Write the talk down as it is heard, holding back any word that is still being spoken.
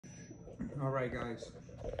All right, guys.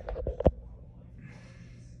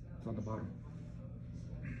 It's on the bottom.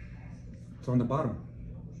 It's on the bottom.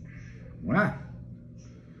 What?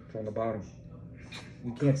 It's on the bottom.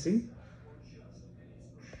 You can't see?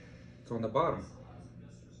 It's on the bottom.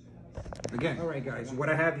 Again. All right, guys. What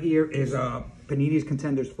I have here is Panini's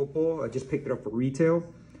Contenders football. I just picked it up for retail.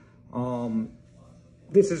 I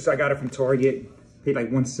got it from Target. Paid like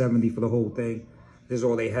 $170 for the whole thing. This is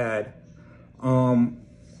all they had.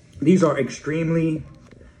 These are extremely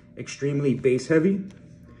base heavy.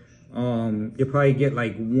 You'll probably get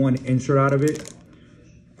like one insert out of it.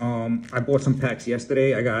 I bought some packs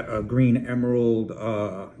yesterday. I got a green emerald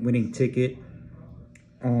winning ticket,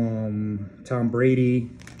 Tom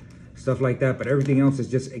Brady, stuff like that. But everything else is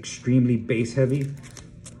just extremely base heavy,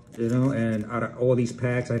 you know. And out of all these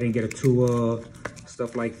packs, I didn't get a Tua,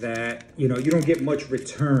 stuff like that. You know, you don't get much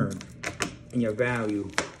return in your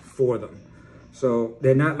value for them. So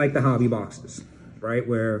they're not like the hobby boxes, right?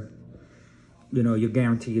 Where, you know, you're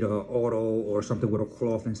guaranteed a auto or something with a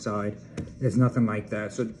cloth inside. There's nothing like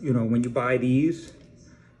that. So, you know, when you buy these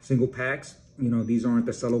single packs, you know, these aren't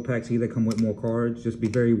the cello packs either, come with more cards. Just be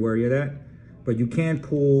very wary of that. But you can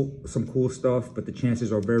pull some cool stuff, but the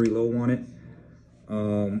chances are very low on it.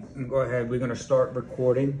 Go ahead, we're gonna start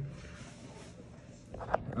recording.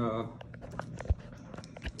 I'm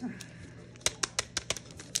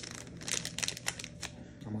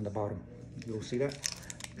on the bottom. You don't see that?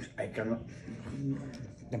 I cannot.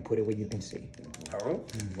 Then put it where you can see. Oh,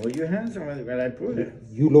 well, your hands on it when I put it.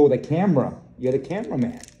 You lower the camera. You're the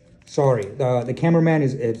cameraman. Sorry, the cameraman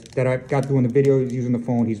is that I got doing the video. He's using the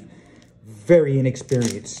phone. He's very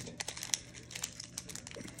inexperienced.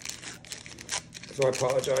 So I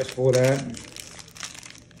apologize for that.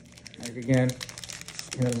 Like again,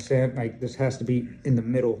 you know what I'm saying? Like this has to be in the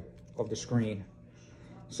middle of the screen.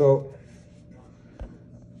 So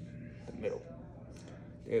middle.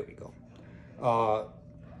 There we go.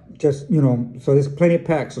 Just, you know, so there's plenty of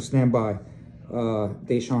packs, so stand by.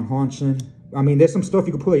 Deshaun Hodgson. I mean, there's some stuff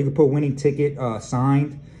you can put. You can put winning ticket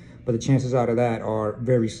signed, but the chances out of that are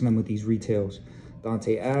very slim with these retails.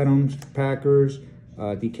 Dante Adams, Packers,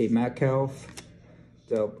 DK Metcalf,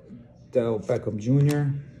 Del Beckham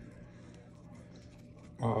Jr.,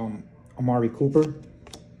 Amari Cooper,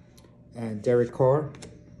 and Derek Carr,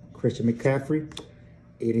 Christian McCaffrey,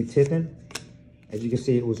 Aiden Tiffin. As you can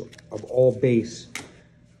see, it was of all base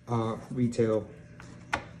retail.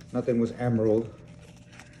 Nothing was emerald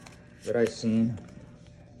that I seen.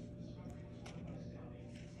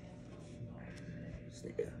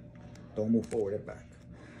 Stay there. Don't move forward and back.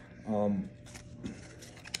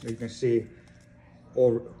 You can see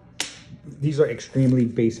all these are extremely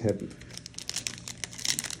base heavy.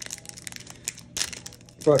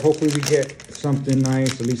 But hopefully we get something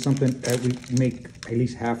nice, at least something that we make at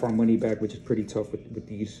least half our money back, which is pretty tough with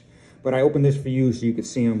these. But I opened this for you so you could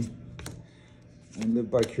see them and live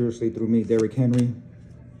vicariously through me. Derrick Henry,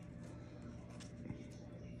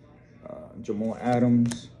 Jamal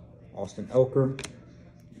Adams, Austin Elker,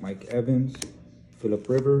 Mike Evans, Phillip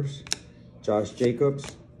Rivers, Josh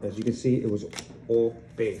Jacobs. As you can see, it was all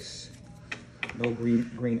base. No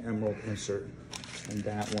green emerald insert in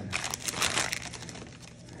that one.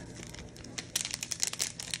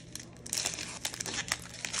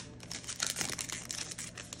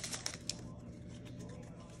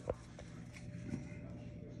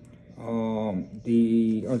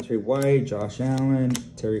 The Andre White, Josh Allen,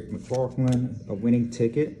 Terry McLaughlin, a winning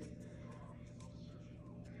ticket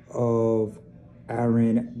of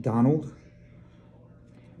Aaron Donald,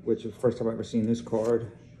 which is the first time I've ever seen this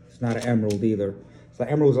card. It's not an emerald either. So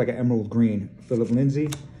the emerald is like an emerald green. Philip Lindsay,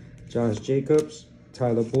 Josh Jacobs,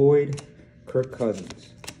 Tyler Boyd, Kirk Cousins.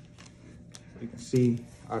 You can see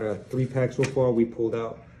out of 3 packs so far, we pulled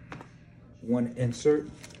out 1 insert.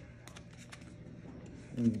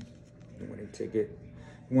 Winning ticket.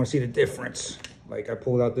 You want to see the difference? Like I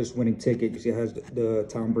pulled out this winning ticket. You see it has the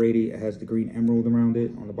Tom Brady. It has the green emerald around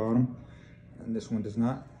it on the bottom, and this one does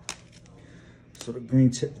not. So the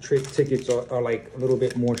green tickets are like a little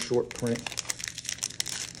bit more short print.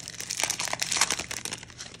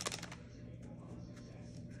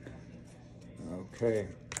 Okay.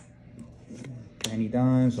 Danny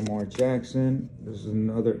Dimes, Lamar Jackson. This is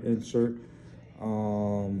another insert.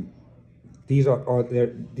 These are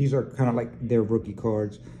kind of like their rookie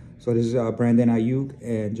cards. So this is Brandon Ayuk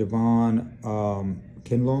and Javon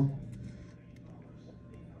Kinlaw.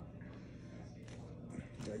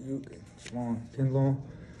 Ayuk, Javon Kinlaw.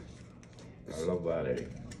 Low body.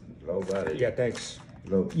 Low body. Yeah, thanks.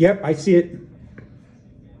 Low. Yep, I see it.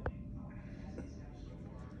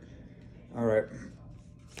 All right.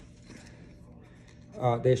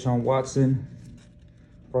 Deshaun Watson,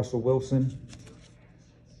 Russell Wilson,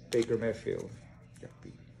 Baker Mayfield.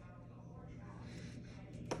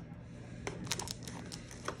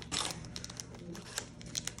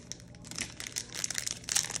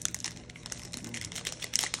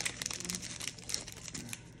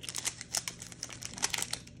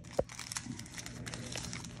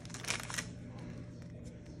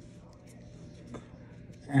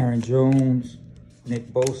 Aaron Jones, Nick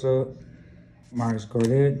Bosa, Myers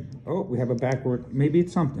Garnett. Oh, we have a backward. Maybe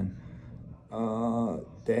it's something.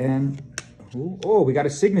 Dan. Who? Oh, we got a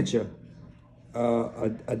signature.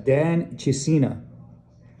 A Dan Chisena.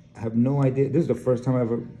 I have no idea. This is the first time I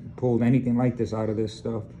ever pulled anything like this out of this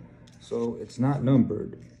stuff. So it's not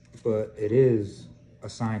numbered, but it is a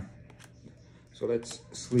sign. So let's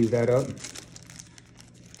sleeve that up.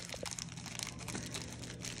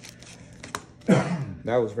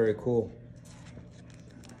 That was very cool.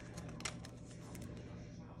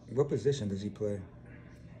 What position does he play?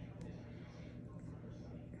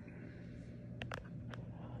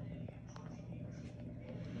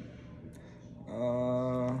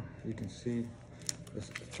 You can see. Let's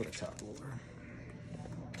put a top loader.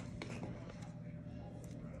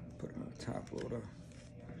 Put him on the top loader.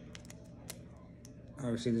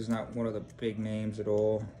 Obviously, this is not one of the big names at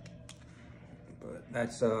all, but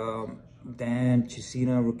that's Dan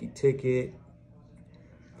Chisena rookie ticket.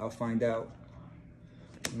 I'll find out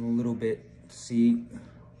in a little bit to see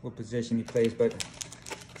what position he plays, but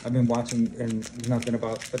I've been watching and nothing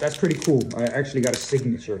about, but that's pretty cool. I actually got a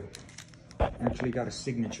signature.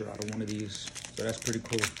 Out of one of these, so that's pretty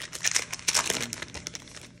cool.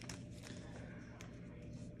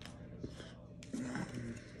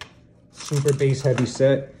 Super base heavy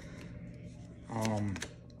set.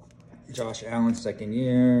 Josh Allen, second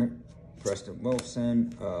year. Preston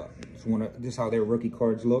Wilson. This is how their rookie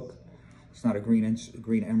cards look. It's not a green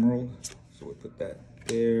emerald, so we put that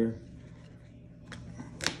there.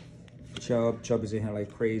 Chubb is in here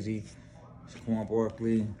like crazy. Saquon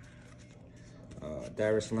Barkley,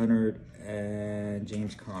 Darius Leonard, and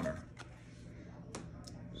James Conner.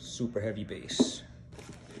 Super heavy base.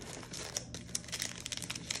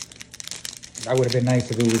 That would have been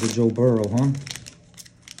nice if it was a Joe Burrow, huh?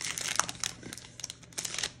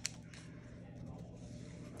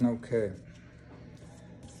 Okay.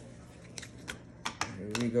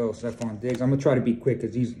 Here we go, Stephon Diggs. I'm gonna try to be quick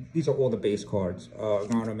because these are all the base cards.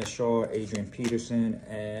 Garner Minshew, Adrian Peterson,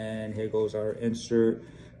 and here goes our insert,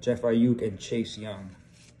 Jeff Ayuk and Chase Young.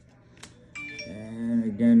 And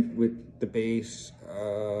again with the base,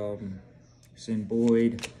 Sin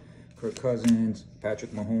Boyd, Kirk Cousins,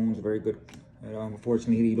 Patrick Mahomes, very good.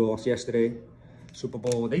 Unfortunately, he lost yesterday. Super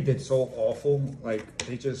Bowl, they did so awful. Like,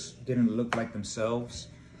 they just didn't look like themselves.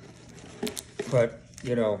 But,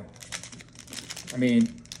 you know, I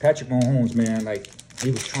mean, Patrick Mahomes, man, like,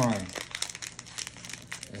 he was trying.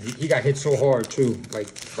 And he got hit so hard, too, like,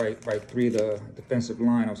 right through the defensive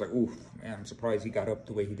line. I was like, oof, man, I'm surprised he got up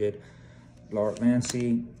the way he did. Lard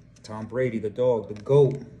Lancey, Tom Brady, the dog, the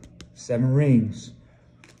GOAT, 7 rings.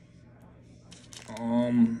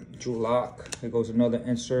 Drew Lock, here goes another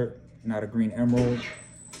insert, not a green emerald.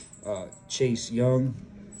 Chase Young,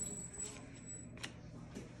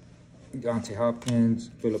 Deontay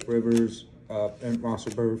Hopkins, Phillip Rivers, and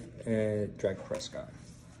Rosselberg, and Dak Prescott.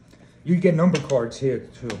 You get number cards here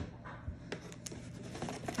too.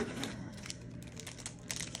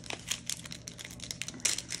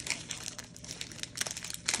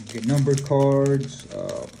 You get numbered cards.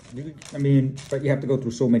 I mean, but you have to go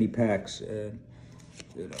through so many packs, and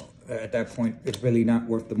you know, at that point, it's really not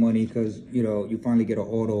worth the money because, you know, you finally get an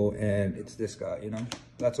auto and it's this guy, you know.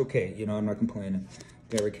 That's okay, you know, I'm not complaining.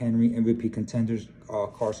 Derrick Henry, MVP contenders,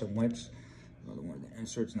 Carson Wentz. Another one of the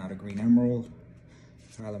inserts, not a green emerald.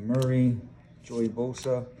 Kyler Murray, Joey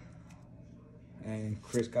Bosa, and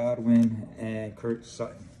Chris Godwin, and Kurt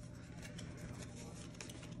Sutton.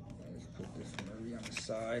 Let's put this Murray on the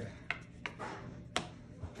side.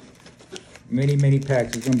 Many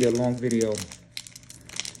packs. It's going to be a long video.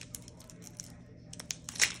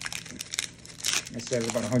 It says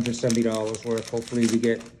about $170 worth. Hopefully we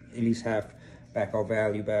get at least half back our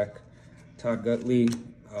value back. Todd Gurley,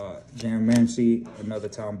 Jam Ramsey, another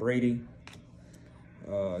Tom Brady,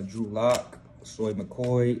 Drew Lock, Soy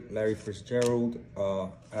McCoy, Larry Fitzgerald,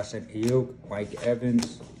 Asen Ayuk, Mike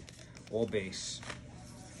Evans, all base.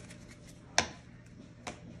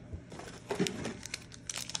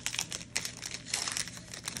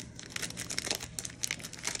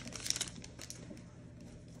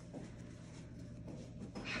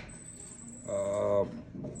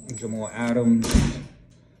 Jamal Adams,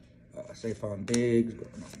 Stephon Diggs,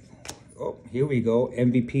 Oh, here we go.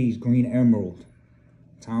 MVP's Green Emerald.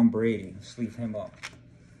 Tom Brady. Sleeve him up.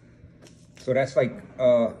 So that's like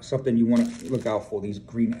something you want to look out for, these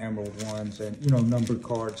Green Emerald ones, and you know, numbered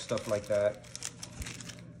cards, stuff like that.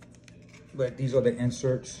 But these are the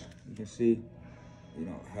inserts. You can see, you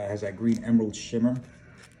know, it has that Green Emerald shimmer.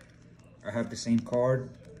 I have the same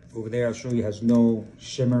card over there. I'll show you, has no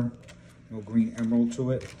shimmer, no Green Emerald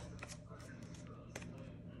to it.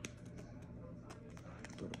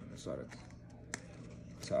 Put it on the side of the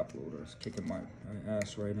top loader. It's kicking my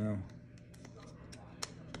ass right now.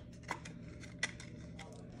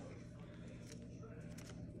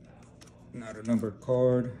 Not a numbered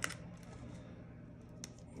card.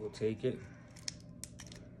 We'll take it.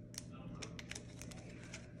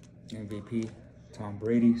 MVP, Tom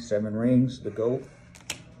Brady, 7 rings, the GOAT.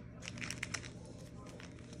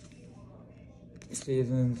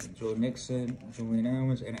 Seasons, Joe Nixon, Julian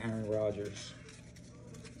Owens, and Aaron Rodgers.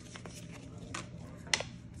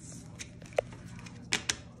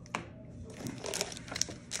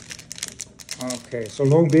 Okay, so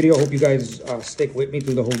long video. Hope you guys stick with me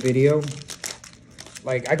through the whole video.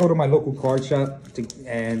 Like, I go to my local card shop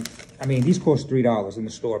and I mean, these cost $3 in the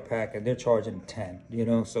store pack, and they're charging 10. You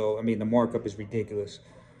know, so I mean, the markup is ridiculous.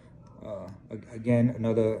 Again,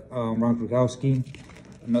 another Ron Gronkowski,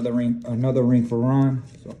 another ring for Ron.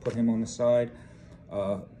 So I'll put him on the side.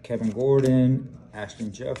 Kevin Gordon,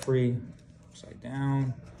 Ashton Jeffrey, upside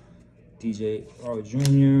down. DJ Earl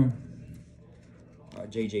Jr.,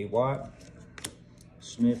 JJ Watt,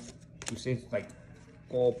 Smith. You see, like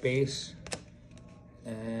all base,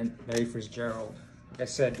 and Larry Fitzgerald. Like I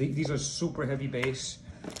said, these are super heavy base.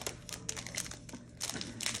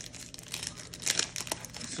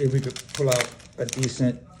 Let's see if we could pull out a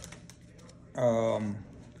decent,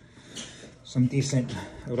 some decent.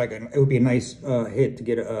 It would be a nice hit to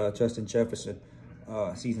get a Justin Jefferson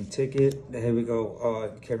season ticket. Here we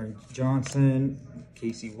go. Kevin Johnson,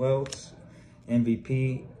 Casey Welts,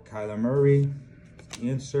 MVP, Kyler Murray. The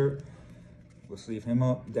insert. We'll sleeve him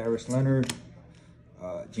up. Darius Leonard,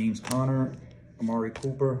 James Conner, Amari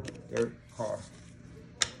Cooper, Derek Carr.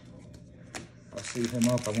 I'll sleeve him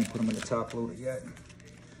up. I won't put him in the top loader yet.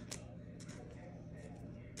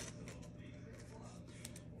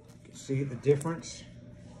 You can see the difference.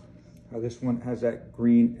 How this one has that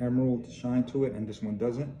green emerald shine to it, and this one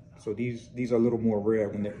doesn't. So these are a little more rare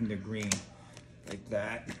when they're green, like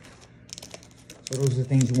that. So those are the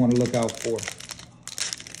things you want to look out for.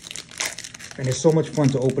 And it's so much fun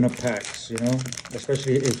to open up packs, you know,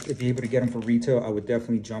 especially if you're able to get them for retail. I would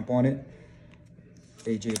definitely jump on it.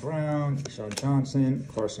 AJ Brown, Deshaun Johnson,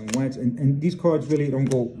 Carson Wentz, and these cards really don't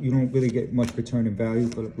go. You don't really get much return in value.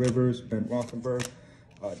 Phillip Rivers, Ben Roethlisberger,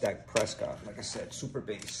 Dak Prescott. Like I said, super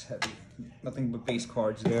base heavy. Nothing but base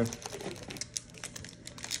cards there.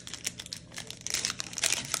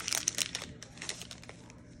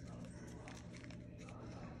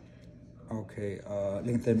 Okay,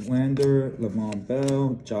 Nathan Wander, Le'Veon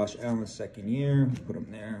Bell, Josh Allen, second year. Put him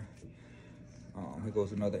there. Here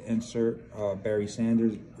goes another insert. Barry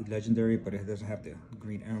Sanders, legendary, but it doesn't have the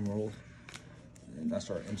green emerald. And that's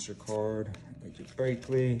our insert card. AJ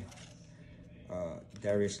Blakely,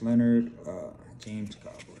 Darius Leonard, James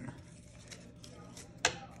Goblin.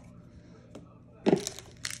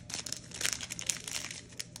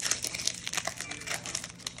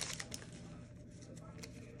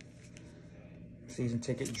 Season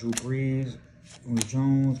ticket, Drew Brees, Julio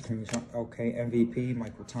Jones, okay, MVP,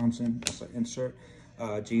 Michael Thompson, that's an insert.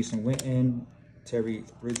 Jason Witten, Terry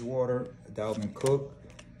Bridgewater, Dalvin Cook,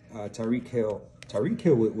 Tyreek Hill. Tyreek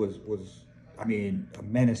Hill was, I mean, a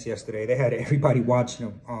menace yesterday. They had everybody watching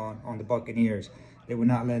him on the Buccaneers. They would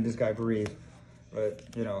not let this guy breathe. But,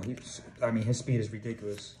 you know, I mean, his speed is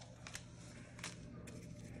ridiculous.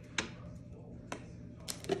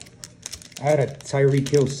 I had a Tyreek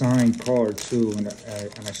Hill signed card too, and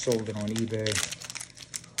I sold it on eBay.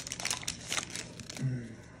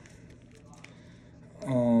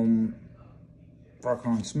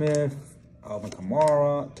 Raquan Smith, Alvin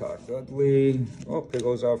Kamara, Todd Dudley. Oh, there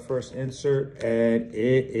goes our first insert, and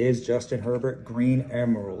it is Justin Herbert, green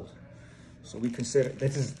emerald. So we consider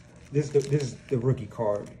this is the rookie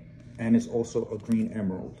card, and it's also a green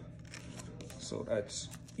emerald. So that's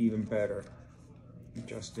even better.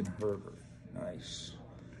 Justin Herbert. Nice.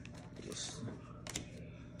 Just,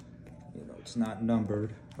 you know, it's not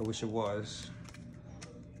numbered. I wish it was.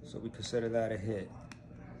 So we consider that a hit.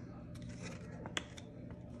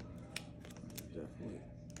 Definitely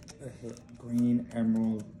a hit. Green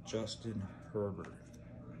Emerald, Justin Herbert.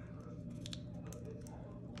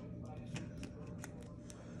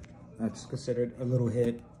 That's considered a little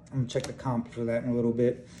hit. I'm gonna check the comp for that in a little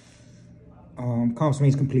bit. Comps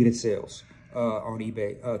means completed sales on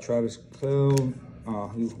eBay. Travis Clell,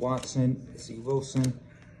 Hugh Watson, C. Wilson,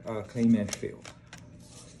 Clayman Field.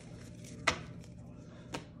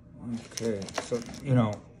 Okay, so you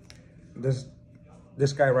know, this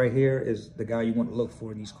guy right here is the guy you want to look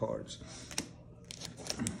for in these cards.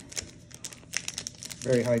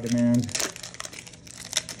 Very high demand.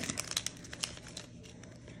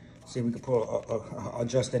 See if we could pull a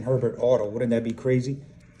Justin Herbert auto. Wouldn't that be crazy?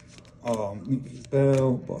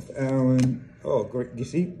 Bell, Buff Allen. Oh, great. You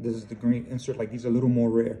see, this is the green insert. Like, these are a little more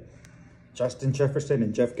rare. Justin Jefferson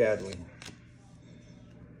and Jeff Gadley.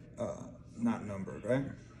 Not numbered, right?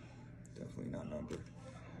 Definitely not numbered.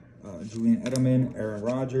 Julian Edelman, Aaron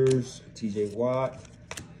Rodgers, TJ Watt,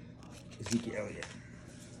 Ezekiel Elliott.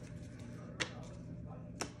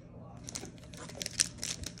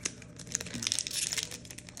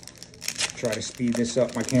 Try to speed this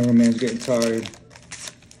up. My cameraman's getting tired.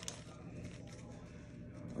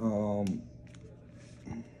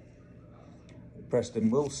 Preston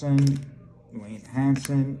Wilson, Dwayne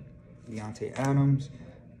Hanson, Deontay Adams,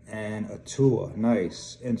 and a Tua.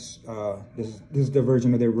 Nice. And this is the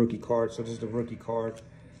version of their rookie card. So this is the rookie card,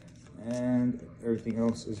 and everything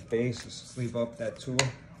else is base. Let's sleeve up that Tua.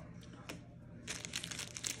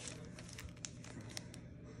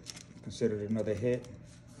 Considered another hit.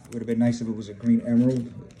 Would have been nice if it was a green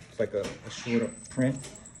emerald. It's like a shorter print.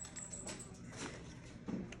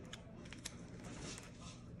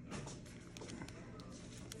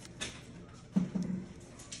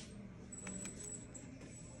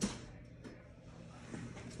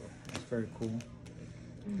 So that's very cool.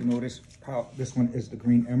 You notice how this one is the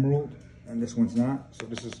green emerald and this one's not. So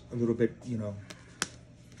this is a little bit, you know,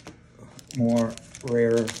 more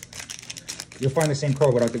rare. You'll find the same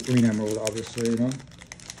card without the green emerald, obviously, you know.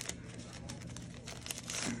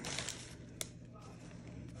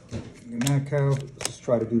 Metcalf, let's just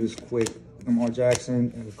try to do this quick. Lamar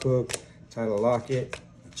Jackson, and Cook, Tyler Lockett,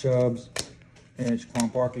 Chubbs, and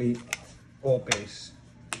Shaquan Barkley, all base.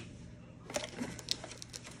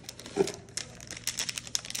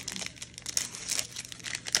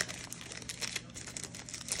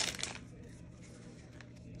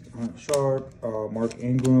 Sharp, Mark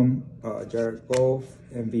Ingram, Jared Goff,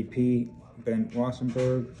 MVP, Ben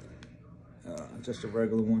Rosenberg, just a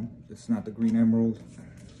regular one. It's not the green emerald.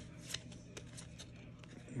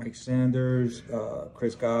 Mike Sanders,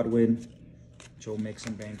 Chris Godwin, Joe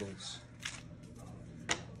Mixon, Bengals.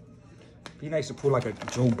 Be nice to pull like a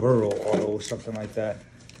Joe Burrow auto or something like that.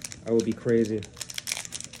 That would be crazy.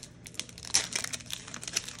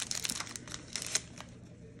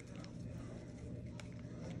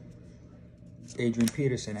 Adrian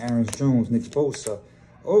Peterson, Aaron Jones, Nick Bosa.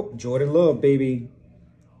 Oh, Jordan Love, baby.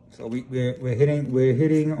 So we're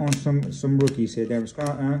hitting on some rookies here. Darren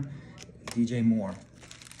Scott, DJ Moore.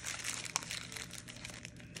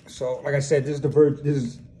 So, like I said, this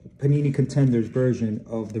is Panini Contenders version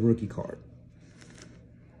of the rookie card.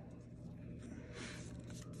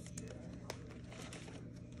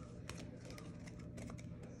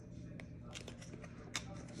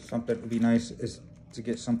 Something would be nice is to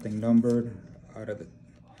get something numbered out of the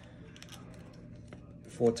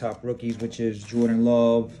 4 top rookies, which is Jordan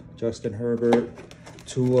Love, Justin Herbert,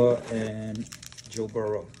 Tua, and Joe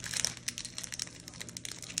Burrow.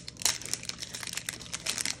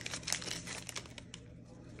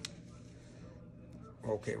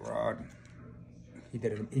 Okay, Rod. He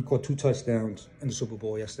did it. He caught 2 touchdowns in the Super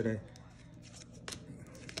Bowl yesterday.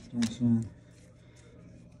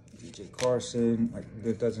 DJ Carson. Like,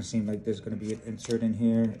 there doesn't seem like there's going to be an insert in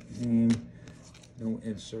here. Name. No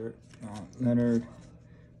insert. Leonard.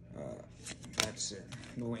 That's it.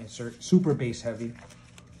 No insert. Super base heavy.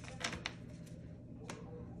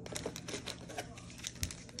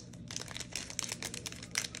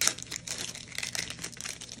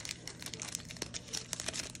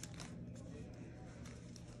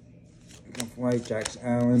 White, Jax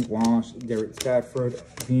Allen, Wash, Derek Stafford,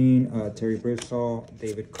 Bean, Terry Bradshaw,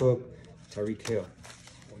 David Cook, Tyreek Hill.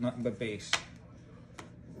 Well, nothing but base.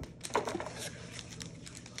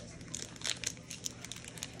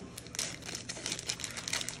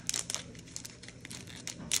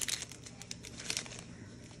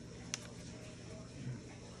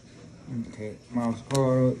 Okay, Miles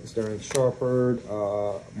Carter, Sterling Sharpard,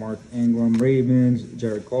 Mark Ingram, Ravens,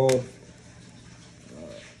 Jared Goff,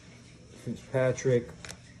 Fitzpatrick,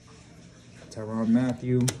 Tyrann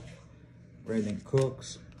Mathieu, Brandon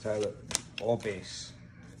Cooks, Tyler, all base.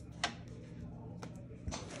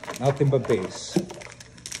 Nothing but base.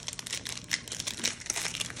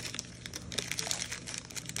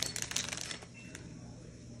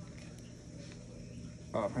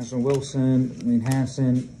 Russell Wilson, Wayne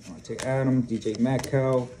Hansen, Monte Adams, DJ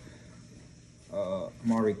Metcalf,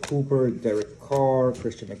 Amari Cooper, Derek Carr,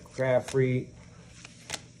 Christian McCaffrey.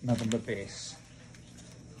 Nothing but base.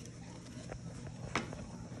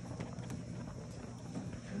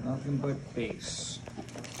 Nothing but base.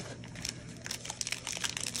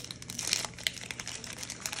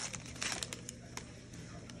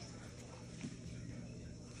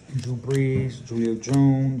 Drew Brees, Julio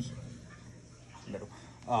Jones,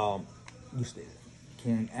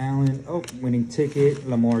 Keenan Allen, winning ticket,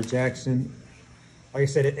 Lamar Jackson. Like I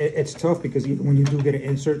said, it's tough because when you do get an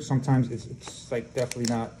insert, sometimes it's like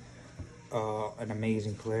definitely not an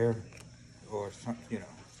amazing player or some,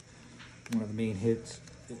 one of the main hits.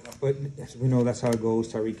 But as we know, that's how it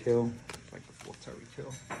goes. Tyreek Hill, like the fourth Tyreek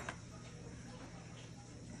Hill.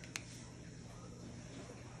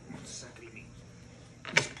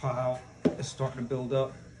 This pile is starting to build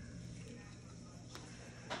up.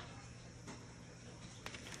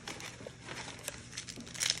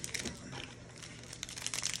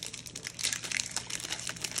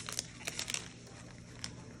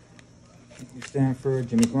 Stanford,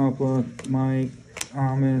 Jimmy Garoppolo, Mike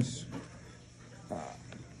Thomas,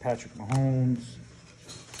 Patrick Mahomes,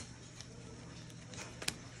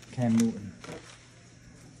 Cam Newton.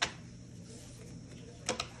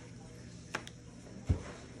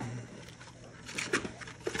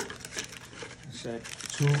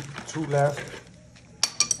 Two left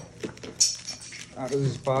out of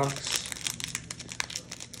this box.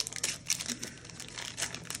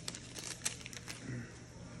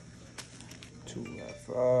 Two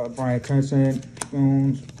left. Brian Tenson,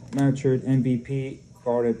 Jones, Matchard, MVP,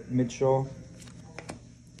 guarded Mitchell,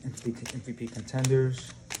 MVP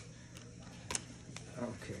contenders.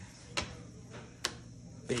 Okay.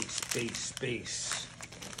 Base.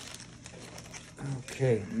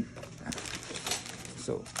 Okay.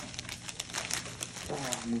 So,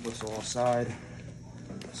 move us all aside.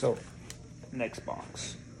 So, next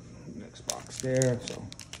box there. So,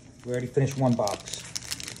 we already finished one box.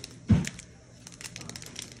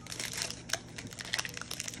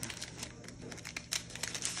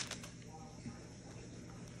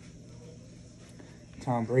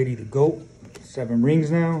 Tom Brady, the GOAT, 7 rings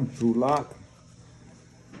now. Drew Lock.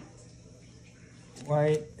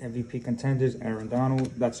 White, MVP contenders, Aaron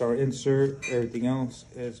Donald. That's our insert. Everything else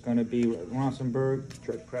is going to be Rosenberg,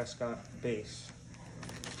 Drake Prescott, base.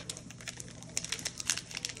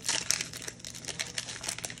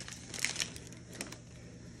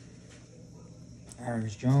 Aaron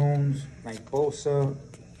Jones, Mike Bosa.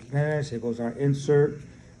 Here goes our insert.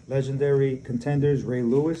 Legendary contenders, Ray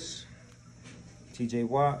Lewis, TJ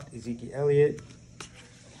Watt, Ezekiel Elliott.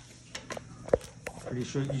 Pretty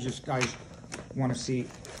sure you just guys want to see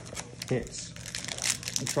hits.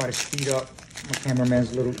 I'll try to speed up. My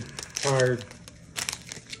cameraman's a little tired.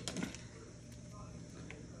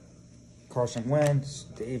 Carson Wentz,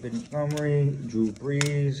 David Montgomery, Drew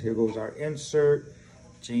Brees. Here goes our insert.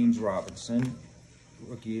 James Robinson,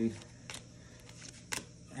 rookie.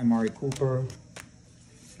 Amari Cooper,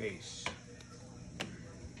 base.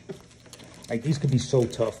 Like, these could be so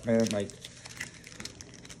tough, man. Like,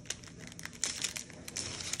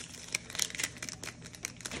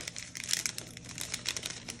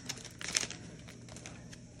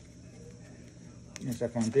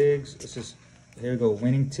 Stephon Diggs. This is, here we go,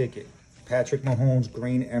 winning ticket. Patrick Mahomes,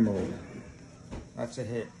 green emerald. That's a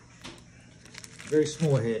hit. Very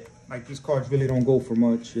small hit. Like, these cards really don't go for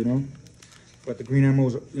much, But the green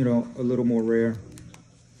emerald's, a little more rare.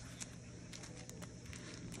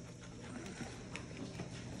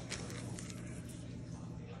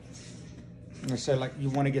 Like I said, like, you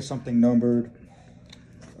want to get something numbered.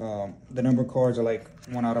 The number cards are like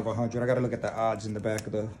 1 out of 100. I got to look at the odds in the back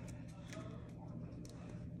of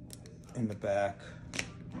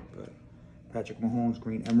but Patrick Mahomes,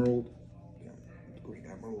 green emerald. Yeah, green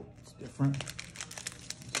emerald, it's different.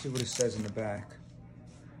 Let's see what it says in the back.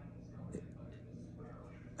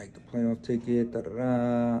 Like the playoff ticket,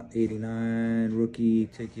 89, rookie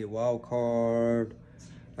ticket, wild card.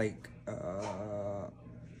 Like,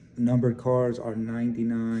 numbered cards are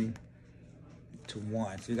 99 to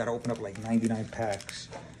 1. So you got to open up like 99 packs.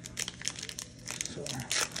 So.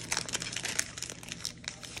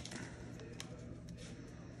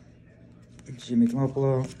 Jimmy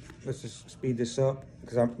Garoppolo. Let's just speed this up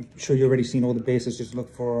because I'm sure you already seen all the bases. Just look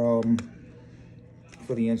for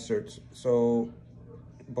the inserts. So,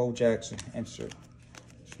 Bo Jackson insert.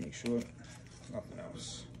 Just make sure nothing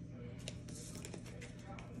else.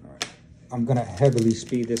 All right, I'm gonna heavily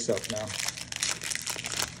speed this up now.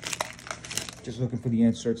 Just looking for the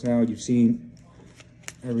inserts now. You've seen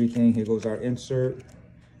everything. Here goes our insert.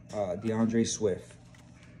 DeAndre Swift.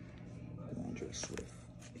 DeAndre Swift.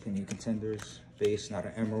 Panini Contenders base, not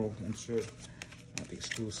an emerald insert. Not the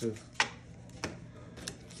exclusive.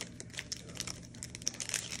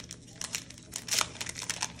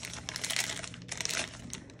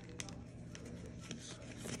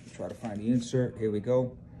 Try to find the insert. Here we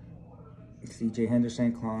go. C.J.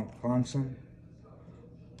 Henderson, Clonson.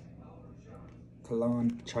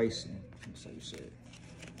 Kalon Chison. That's how you say it.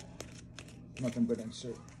 Nothing but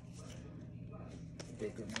insert.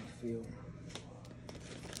 Baker Mayfield.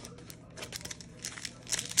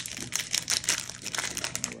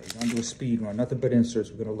 Alright, gonna do a speed run. Nothing but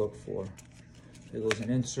inserts we're gonna look for. There goes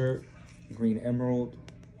an insert. Green Emerald.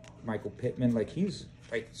 Michael Pittman. Like, he's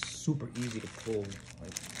like super easy to pull.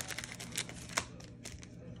 Like,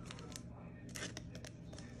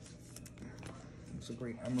 it's a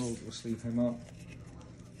great emerald. We'll sleeve him up.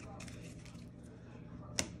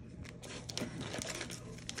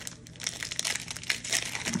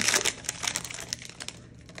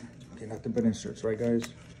 Okay, nothing but inserts, right, guys?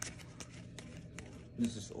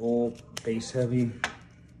 This is all base heavy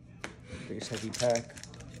pack.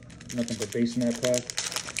 Nothing but base in that pack.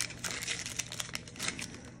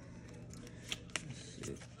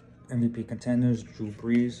 MVP Contenders, Drew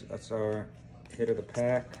Brees. That's our hit of the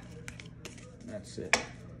pack. That's it.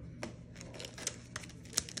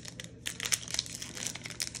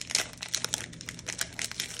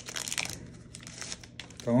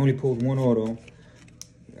 I only pulled one auto.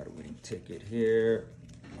 We got a winning ticket here.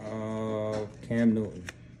 Cam Newton,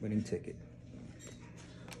 winning ticket.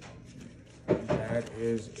 And that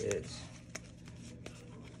is it.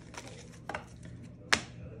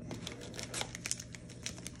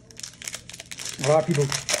 A lot of people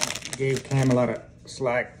gave Cam a lot of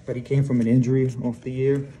slack, but he came from an injury off the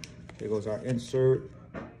year. There goes our insert,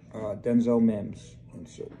 Denzel Mims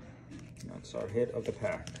insert. That's our hit of the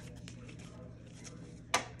pack.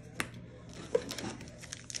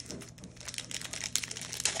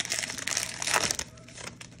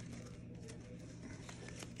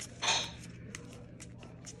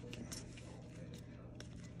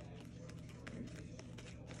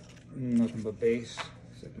 Nothing but base.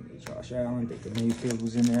 Second, Josh Allen. Baker Mayfield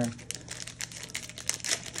was in there.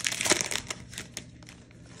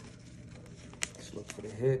 Let's look for the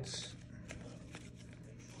hits.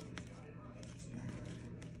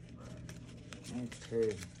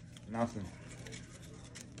 Okay, nothing.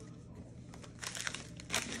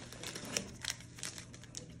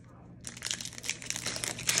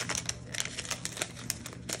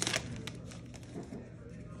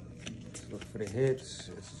 Look for the hits.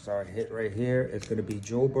 This is our hit right here. It's going to be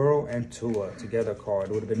Joe Burrow and Tua together card.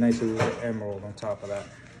 It would have been nice if we had an emerald on top of that.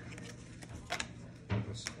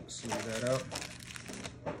 Let's slide that up.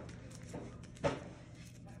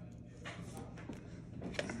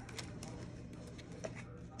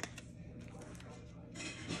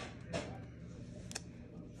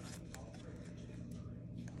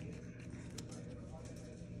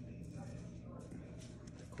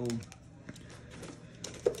 Cool.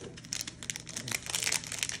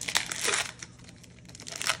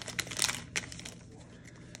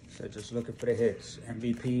 So just looking for the hits.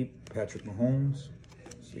 MVP, Patrick Mahomes.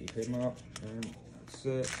 Sleeve him up, and that's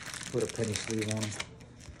it. Put a penny sleeve on him.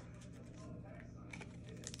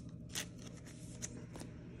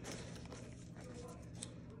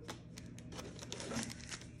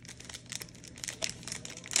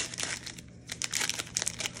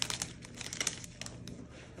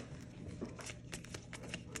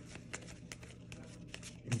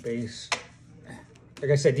 Base.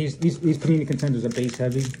 Like I said, these Panini Contenders are base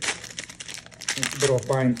heavy. It's better off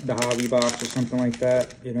buying the hobby box or something like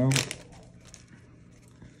that, you know.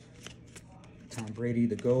 Tom Brady,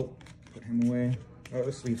 the GOAT. Put him away. Oh,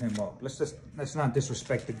 let's leave him up. Let's not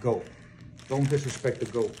disrespect the GOAT. Don't disrespect the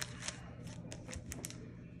GOAT.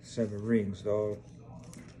 7 rings, dog.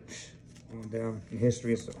 Going down in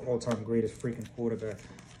history as the all-time greatest freaking quarterback.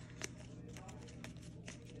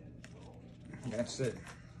 That's it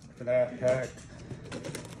for that pack.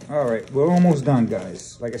 All right, we're almost done,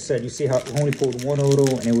 guys. Like I said, you see how we only pulled one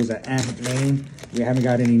auto and it was an amp name. We haven't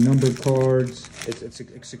got any numbered cards.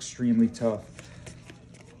 It's extremely tough.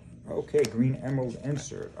 Okay, green emerald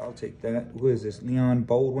insert. I'll take that. Who is this? Leon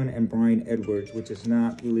Baldwin and Brian Edwards, which is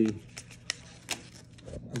not really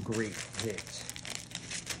a great hit.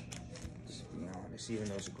 Let's be honest, even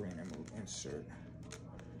though it's a green emerald insert.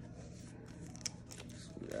 Let's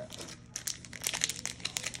do that.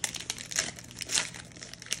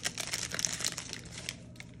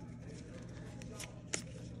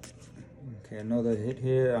 Okay, another hit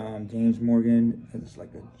here. James Morgan. It's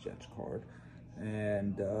like a Jets card.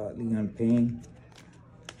 And Leon Payne.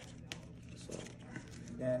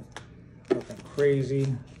 Again, nothing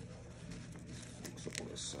crazy. Let's open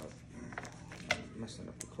this up. Messing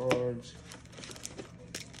up the cards.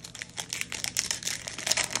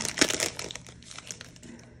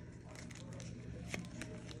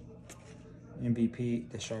 MVP,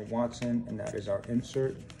 Deshaun Watson, and that is our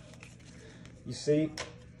insert. You see,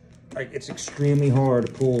 like, it's extremely hard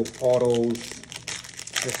to pull autos,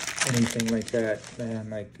 just anything like that,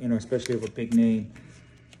 man. Like, you know, especially of a big name.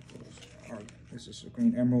 This is a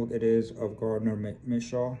green emerald. It is of Gardner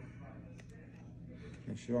Minshew.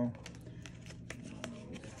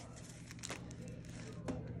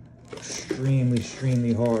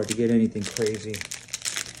 Extremely hard to get anything crazy.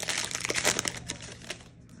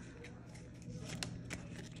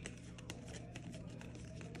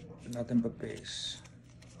 Nothing but base.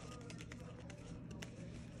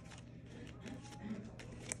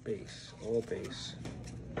 Base, all base.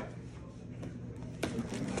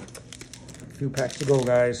 A few packs to go,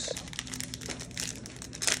 guys.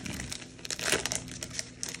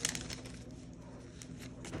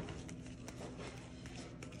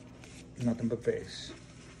 Nothing but base.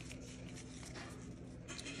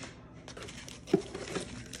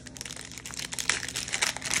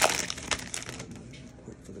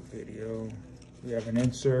 For the video, we have an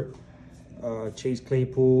insert. Chase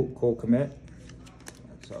Claypool, Cole Kmet.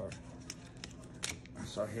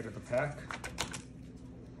 That's our hit of the pack.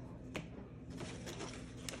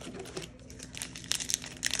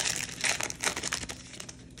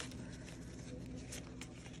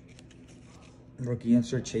 Rookie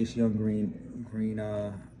insert, Chase Young, green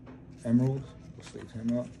emerald. We'll sleeve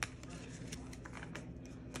him up.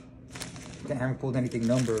 I haven't pulled anything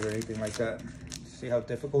numbered or anything like that. See how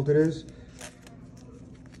difficult it is?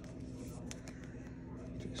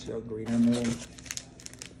 Chase Young, green emerald.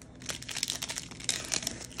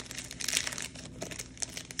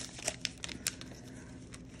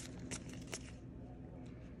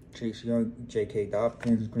 Chase Young, J.K.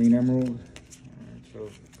 Dobbins, green emerald. Right, so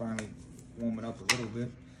finally warming up a little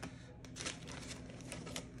bit.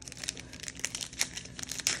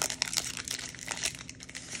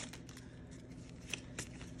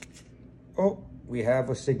 Oh, we have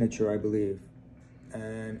a signature, I believe.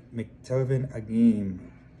 And McTelvin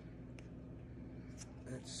Agim.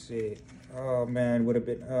 Let's see. Oh man, would have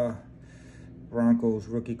been Broncos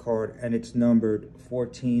rookie card, and it's numbered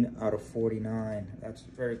 14 out of 49. That's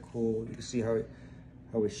very cool. You can see how it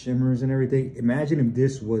shimmers and everything. Imagine if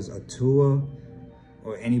this was a Tua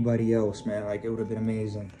or anybody else, man. Like, it would have been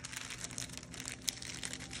amazing.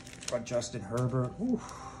 Got Justin Herbert. Oof.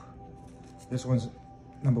 This one's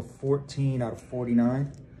number 14 out of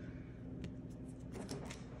 49.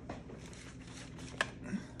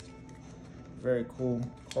 Very cool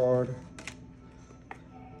card.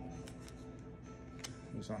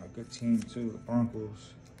 He's on a good team too, the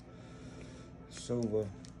Broncos. Silver.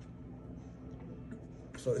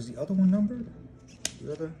 So is the other one numbered?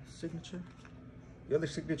 The other signature? The other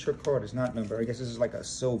signature card is not numbered. I guess this is like a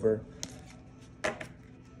silver. Let's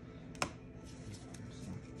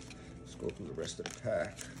go through the rest of the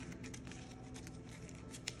pack.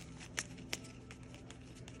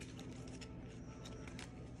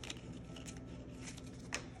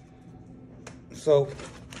 So,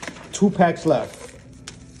 2 packs left.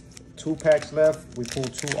 2 packs left. We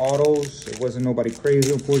pulled 2 autos. It wasn't nobody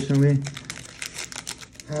crazy, unfortunately.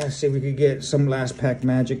 Let's see if we could get some last pack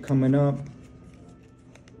magic coming up.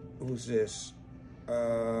 Who's this?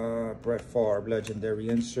 Brett Favre, legendary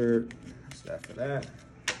insert. What's that for that?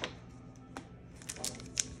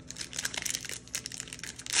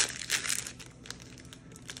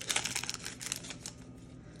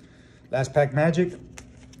 Last pack magic.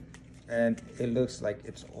 And it looks like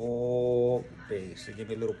it's all base. They give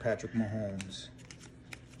me a little Patrick Mahomes.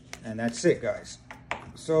 And that's it, guys.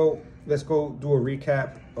 So let's go do a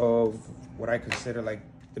recap of what I consider like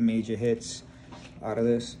the major hits out of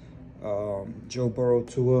this. Joe Burrow,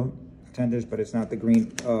 Tua, Contenders, but it's not the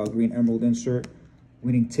green emerald insert.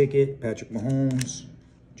 Winning ticket, Patrick Mahomes.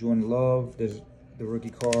 Jordan Love, there's the rookie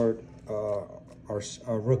card. Our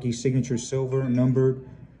rookie signature silver, numbered.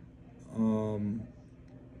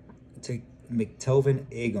 Take McTelvin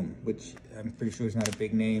Agim, which I'm pretty sure is not a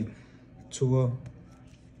big name. Tua,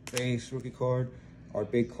 base rookie card. Our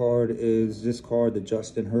big card is this card, the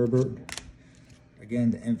Justin Herbert. Again,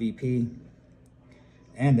 the MVP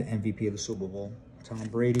and the MVP of the Super Bowl, Tom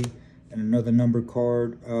Brady. And another numbered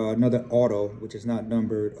card, another auto, which is not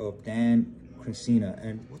numbered, of Dan Cricina.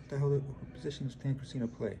 And what the hell, what position does Dan Cricina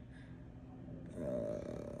play?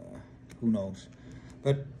 Who knows?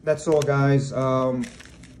 But that's all, guys.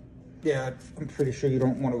 Yeah, I'm pretty sure you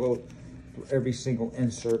don't want to go for every single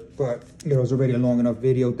insert. But you know, it's already a long enough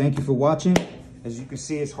video. Thank you for watching. As you can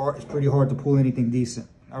see, it's pretty hard to pull anything decent.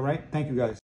 All right, thank you guys.